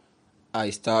I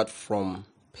start from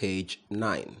page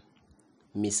 9.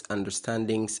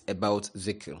 Misunderstandings about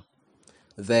dhikr.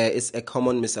 There is a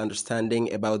common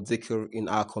misunderstanding about dhikr in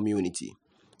our community.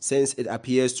 Since it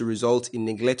appears to result in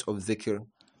neglect of dhikr,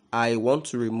 I want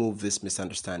to remove this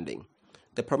misunderstanding.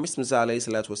 The Prophet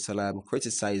ﷺ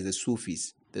criticized the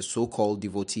Sufis, the so-called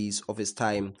devotees of his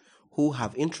time, who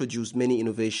have introduced many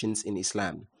innovations in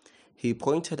Islam. He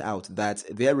pointed out that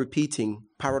their repeating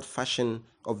parrot fashion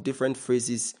of different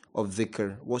phrases of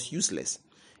dhikr was useless.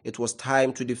 It was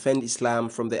time to defend Islam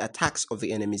from the attacks of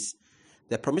the enemies.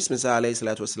 The Promised Messiah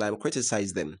ﷺ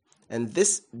criticized them, and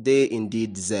this they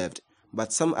indeed deserved,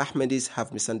 but some Ahmadis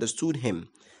have misunderstood him.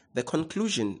 The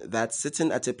conclusion that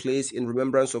sitting at a place in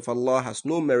remembrance of Allah has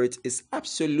no merit is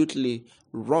absolutely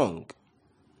wrong.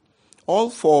 All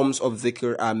forms of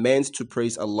dhikr are meant to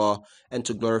praise Allah and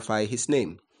to glorify His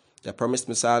name. The Promised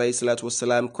Messiah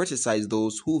ﷺ criticized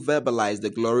those who verbalized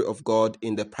the glory of God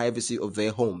in the privacy of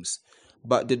their homes,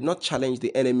 but did not challenge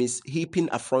the enemies heaping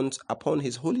affront upon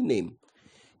His holy name.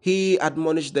 He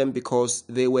admonished them because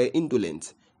they were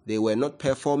indolent. They were not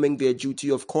performing their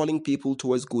duty of calling people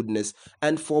towards goodness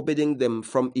and forbidding them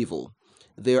from evil.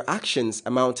 Their actions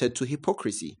amounted to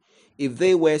hypocrisy. If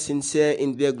they were sincere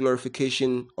in their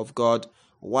glorification of God,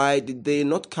 why did they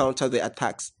not counter the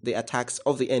attacks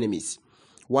of the enemies?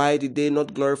 Why did they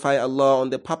not glorify Allah on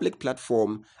the public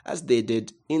platform as they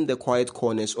did in the quiet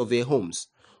corners of their homes?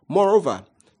 Moreover,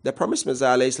 the Promised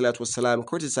Messiah ﷺ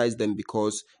criticized them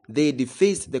because they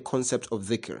defaced the concept of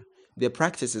dhikr. Their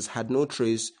practices had no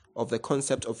trace of the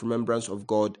concept of remembrance of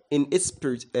God in its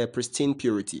pristine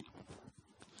purity.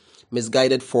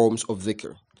 Misguided forms of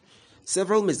dhikr.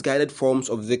 Several misguided forms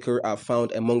of dhikr are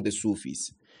found among the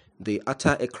Sufis. They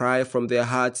utter a cry from their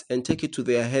hearts and take it to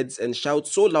their heads and shout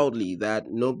so loudly that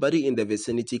nobody in the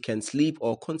vicinity can sleep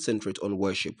or concentrate on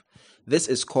worship. This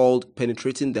is called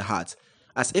penetrating the heart,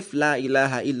 as if La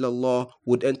ilaha illallah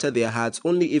would enter their hearts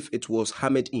only if it was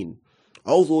hammered in.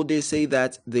 Although they say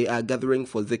that they are gathering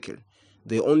for dhikr,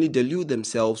 they only delude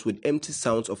themselves with empty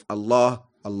sounds of Allah,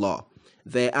 Allah.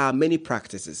 There are many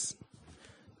practices.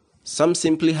 Some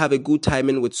simply have a good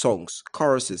timing with songs,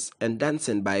 choruses, and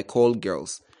dancing by call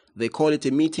girls. They call it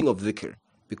a meeting of dhikr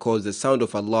because the sound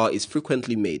of Allah is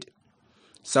frequently made.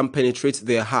 Some penetrate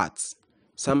their hearts.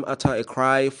 Some utter a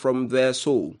cry from their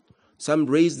soul. Some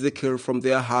raise dhikr from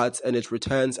their hearts and it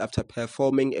returns after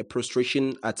performing a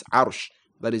prostration at Arsh,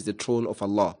 that is the throne of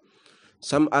Allah.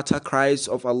 Some utter cries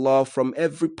of Allah from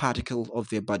every particle of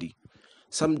their body.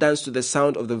 Some dance to the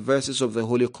sound of the verses of the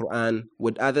Holy Quran,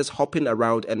 with others hopping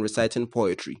around and reciting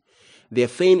poetry. They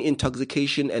feign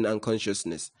intoxication and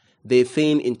unconsciousness.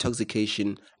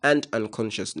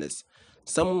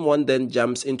 Someone then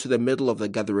jumps into the middle of the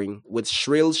gathering with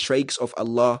shrill shrieks of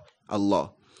Allah,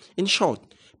 Allah. In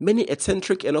short, many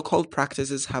eccentric and occult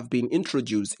practices have been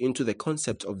introduced into the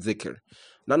concept of dhikr.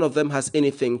 None of them has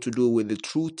anything to do with the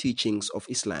true teachings of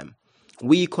Islam.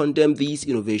 We condemn these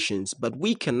innovations, but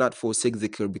we cannot forsake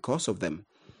dhikr because of them.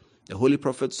 The Holy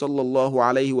Prophet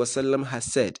ﷺ has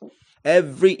said,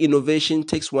 every innovation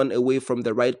takes one away from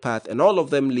the right path and all of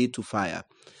them lead to fire.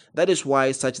 That is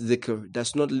why such dhikr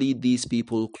does not lead these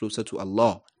people closer to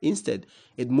Allah. Instead,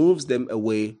 it moves them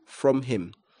away from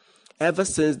Him. Ever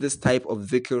since this type of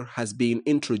dhikr has been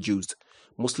introduced,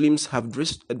 Muslims have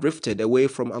drifted away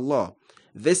from Allah.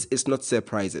 This is not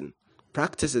surprising.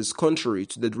 Practices contrary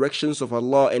to the directions of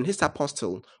Allah and His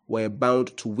Apostle were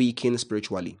bound to weaken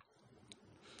spiritually.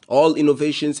 All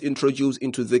innovations introduced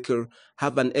into dhikr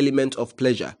have an element of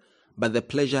pleasure, but the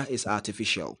pleasure is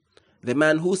artificial. The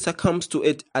man who succumbs to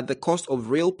it at the cost of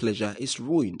real pleasure is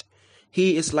ruined.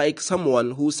 He is like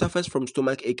someone who suffers from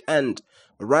stomachache and,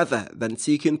 rather than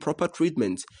seeking proper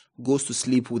treatment, goes to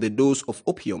sleep with a dose of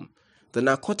opium. The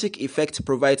narcotic effect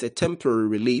provides a temporary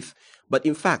relief, but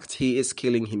in fact he is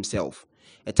killing himself.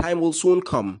 A time will soon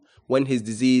come when his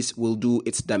disease will do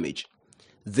its damage.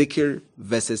 Dhikr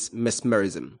versus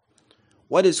mesmerism.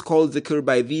 What is called dhikr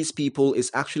by these people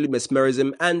is actually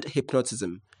mesmerism and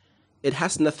hypnotism. It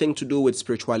has nothing to do with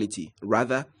spirituality.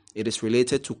 Rather, it is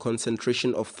related to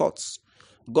concentration of thoughts.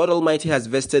 God Almighty has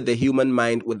vested the human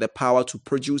mind with the power to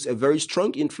produce a very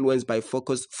strong influence by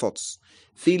focused thoughts,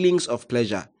 feelings of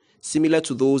pleasure, similar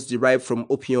to those derived from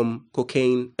opium,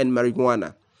 cocaine, and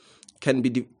marijuana, can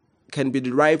be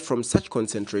derived from such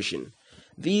concentration.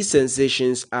 These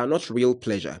sensations are not real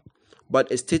pleasure,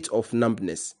 but a state of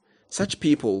numbness. Such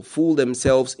people fool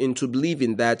themselves into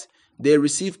believing that they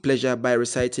receive pleasure by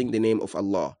reciting the name of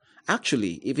Allah.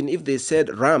 Actually, even if they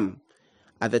said Ram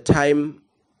at that time,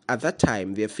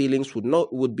 their feelings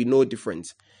would be no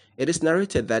different. It is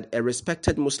narrated that a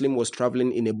respected Muslim was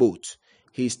traveling in a boat.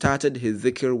 He started his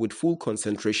dhikr with full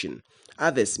concentration.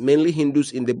 Others, mainly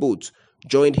Hindus in the boat,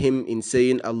 joined him in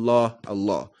saying Allah,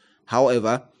 Allah.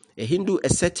 However, a Hindu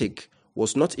ascetic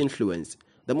was not influenced.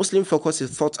 The Muslim focused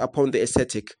his thoughts upon the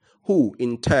ascetic, who,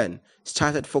 in turn,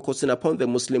 started focusing upon the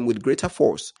Muslim with greater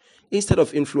force. Instead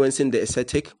of influencing the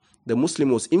ascetic, the Muslim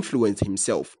was influenced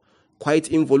himself. Quite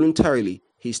involuntarily,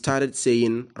 he started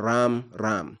saying Ram,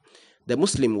 Ram. The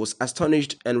Muslim was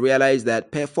astonished and realized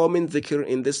that performing dhikr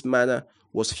in this manner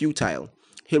was futile.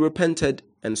 He repented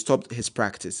and stopped his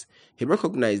practice. He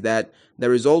recognized that the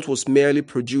result was merely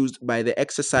produced by the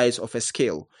exercise of a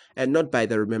skill and not by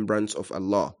the remembrance of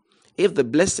Allah. If the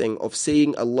blessing of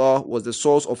saying Allah was the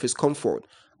source of his comfort,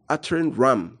 uttering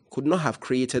Ram could not have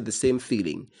created the same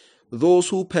feeling. Those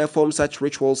who perform such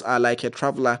rituals are like a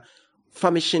traveler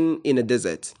famishing in a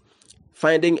desert.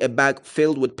 Finding a bag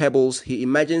filled with pebbles, he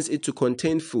imagines it to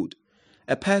contain food.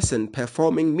 A person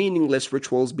performing meaningless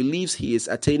rituals believes he is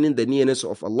attaining the nearness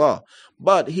of Allah,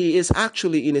 but he is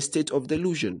actually in a state of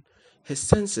delusion. His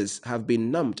senses have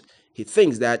been numbed. He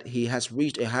thinks that he has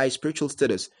reached a high spiritual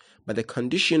status, but the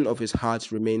condition of his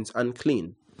heart remains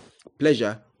unclean.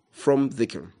 Pleasure from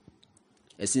dhikr.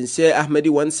 A sincere Ahmadi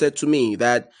once said to me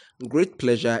that great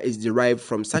pleasure is derived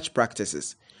from such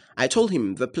practices. I told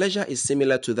him the pleasure is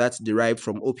similar to that derived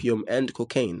from opium and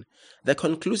cocaine. The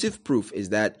conclusive proof is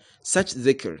that such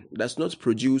dhikr does not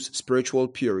produce spiritual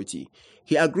purity.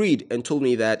 He agreed and told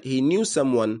me that he knew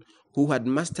someone who had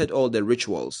mastered all the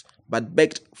rituals but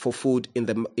begged for food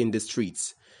in the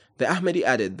streets. The Ahmadi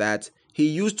added that he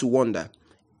used to wonder,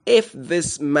 if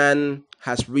this man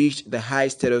has reached the high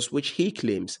status which he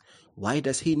claims, why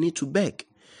does he need to beg?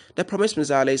 The Promised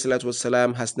Messiah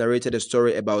ﷺ has narrated a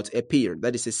story about a peer,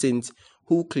 that is a saint,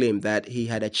 who claimed that he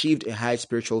had achieved a high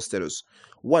spiritual status.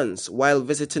 Once, while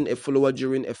visiting a follower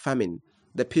during a famine,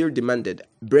 the peer demanded,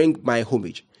 "Bring my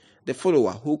homage." The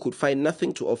follower, who could find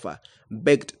nothing to offer,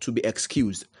 begged to be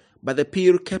excused, but the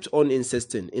peer kept on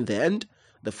insisting. In the end,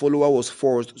 the follower was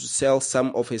forced to sell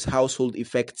some of his household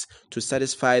effects to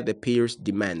satisfy the peer's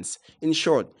demands. In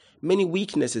short, many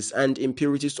weaknesses and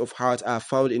impurities of heart are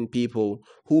found in people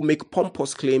who make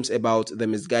pompous claims about the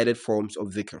misguided forms of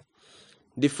dhikr.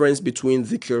 Difference between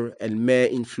dhikr and mere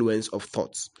influence of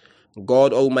thoughts.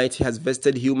 God Almighty has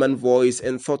vested human voice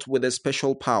and thought with a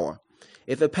special power.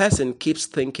 If a person keeps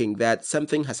thinking that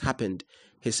something has happened,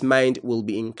 his mind will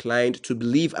be inclined to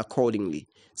believe accordingly.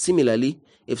 Similarly,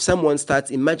 if someone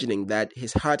starts imagining that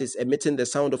his heart is emitting the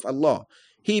sound of Allah,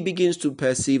 he begins to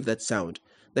perceive that sound.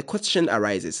 The question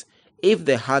arises, if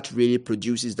the heart really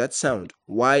produces that sound,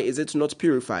 why is it not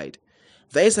purified?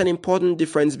 There is an important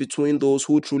difference between those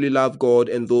who truly love God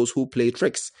and those who play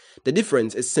tricks. The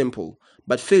difference is simple,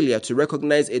 but failure to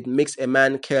recognize it makes a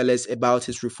man careless about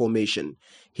his reformation.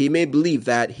 He may believe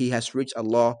that he has reached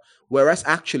Allah, whereas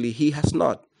actually he has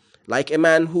not. Like a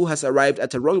man who has arrived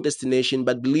at a wrong destination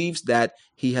but believes that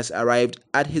he has arrived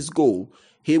at his goal,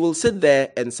 he will sit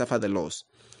there and suffer the loss.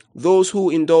 Those who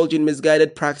indulge in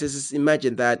misguided practices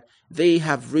imagine that they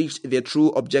have reached their true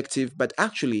objective, but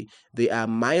actually they are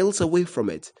miles away from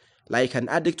it. Like an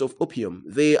addict of opium,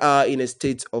 they are in a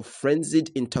state of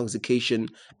frenzied intoxication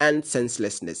and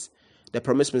senselessness. The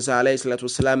Promised Messiah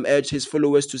ﷺ urged his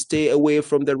followers to stay away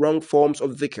from the wrong forms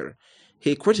of dhikr.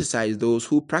 He criticized those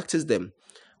who practice them.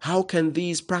 How can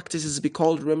these practices be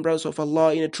called remembrance of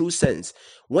Allah in a true sense,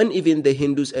 when even the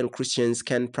Hindus and Christians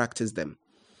can practice them?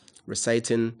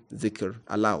 Reciting dhikr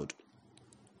aloud.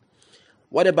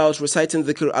 What about reciting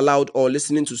dhikr aloud or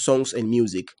listening to songs and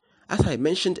music? As I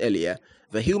mentioned earlier,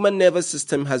 the human nervous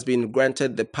system has been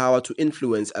granted the power to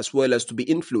influence as well as to be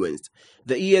influenced.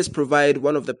 The ears provide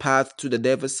one of the paths to the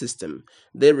nervous system.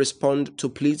 They respond to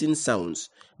pleasing sounds.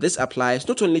 This applies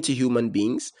not only to human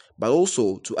beings, but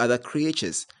also to other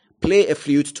creatures. Play a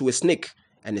flute to a snake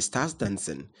and it starts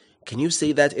dancing. Can you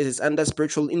say that it is under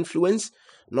spiritual influence?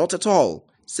 Not at all.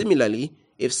 Similarly,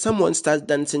 if someone starts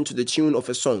dancing to the tune of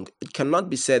a song, it cannot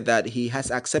be said that he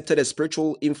has accepted a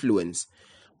spiritual influence,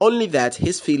 only that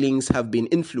his feelings have been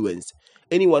influenced.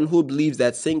 Anyone who believes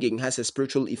that singing has a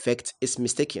spiritual effect is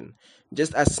mistaken.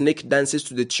 Just as snake dances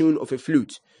to the tune of a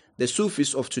flute, the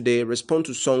Sufis of today respond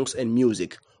to songs and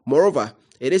music. Moreover,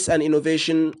 it is an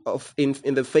innovation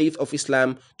in the faith of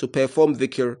Islam to perform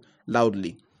dhikr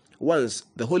loudly. Once,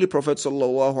 the Holy Prophet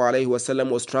ﷺ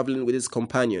was traveling with his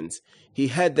companions. He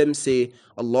heard them say,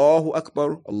 Allahu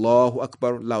Akbar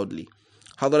loudly.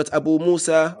 Hadrat Abu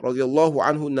Musa radiallahu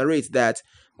anhu narrates that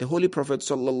the Holy Prophet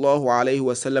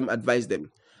ﷺ advised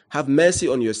them, "Have mercy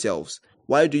on yourselves.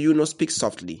 Why do you not speak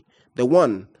softly? The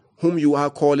one whom you are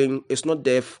calling is not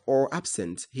deaf or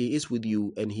absent. He is with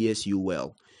you and hears you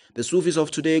well." The Sufis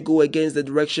of today go against the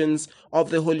directions of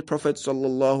the Holy Prophet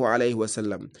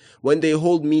ﷺ. When they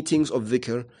hold meetings of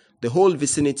dhikr, the whole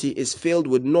vicinity is filled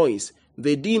with noise.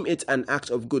 They deem it an act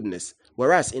of goodness,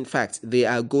 whereas in fact they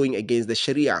are going against the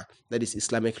Sharia, that is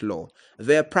Islamic law.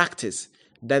 Their practice,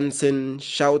 dancing,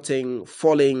 shouting,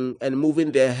 falling, and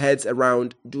moving their heads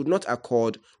around do not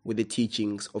accord with the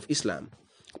teachings of Islam.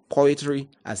 Poetry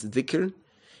as dhikr.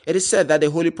 It is said that the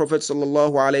Holy Prophet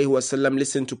ﷺ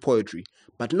listened to poetry,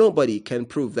 but nobody can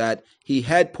prove that he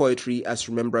heard poetry as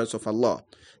remembrance of Allah.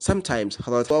 Sometimes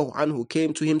Hazrat Anhu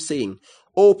came to him saying,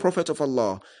 "O Prophet of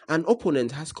Allah, an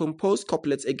opponent has composed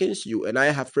couplets against you, and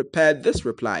I have prepared this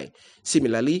reply."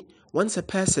 Similarly, once a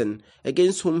person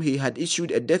against whom he had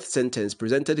issued a death sentence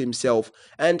presented himself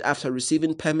and, after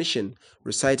receiving permission,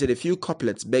 recited a few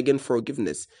couplets begging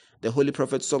forgiveness. The Holy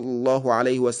Prophet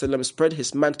ﷺ spread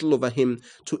his mantle over him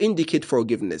to indicate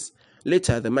forgiveness.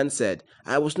 Later, the man said,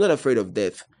 "I was not afraid of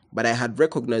death, but I had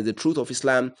recognized the truth of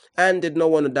Islam and did not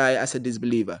want to die as a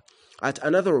disbeliever." At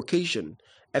another occasion,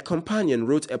 a companion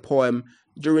wrote a poem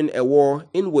during a war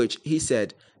in which he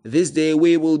said, "This day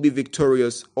we will be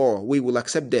victorious, or we will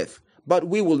accept death, but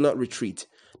we will not retreat."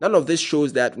 None of this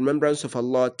shows that remembrance of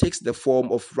Allah takes the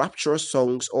form of rapturous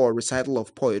songs or recital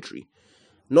of poetry.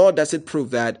 Nor does it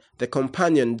prove that the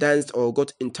companion danced or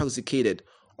got intoxicated.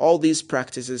 All these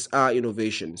practices are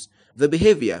innovations. The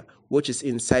behavior which is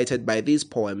incited by these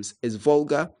poems is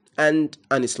vulgar and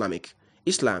un-Islamic.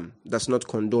 Islam does not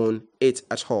condone it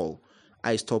at all.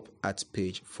 I stop at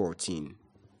page 14.